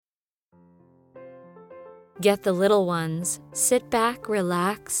Get the little ones, sit back,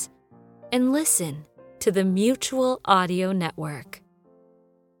 relax, and listen to the Mutual Audio Network.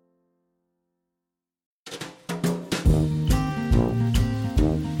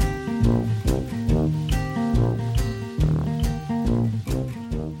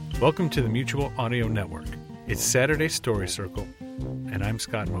 Welcome to the Mutual Audio Network. It's Saturday Story Circle, and I'm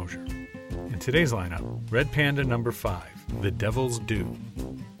Scott Mosier. In today's lineup, Red Panda number 5, The Devil's Due.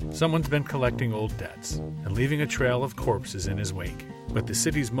 Someone's been collecting old debts and leaving a trail of corpses in his wake. But the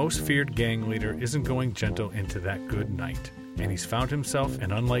city's most feared gang leader isn't going gentle into that good night, and he's found himself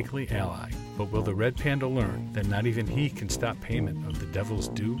an unlikely ally. But will the Red Panda learn that not even he can stop payment of the devil's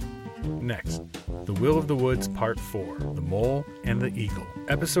due? Next, The Will of the Woods Part 4, The Mole and the Eagle.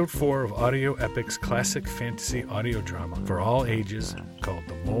 Episode 4 of Audio Epic's classic fantasy audio drama for all ages called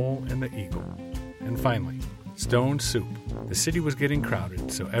The Mole and the Eagle. And finally, Stone Soup. The city was getting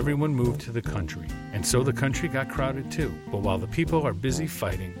crowded, so everyone moved to the country. And so the country got crowded too. But while the people are busy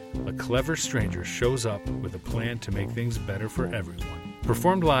fighting, a clever stranger shows up with a plan to make things better for everyone.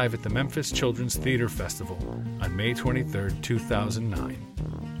 Performed live at the Memphis Children's Theater Festival on May 23,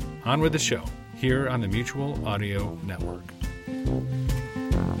 2009. On with the show, here on the Mutual Audio Network.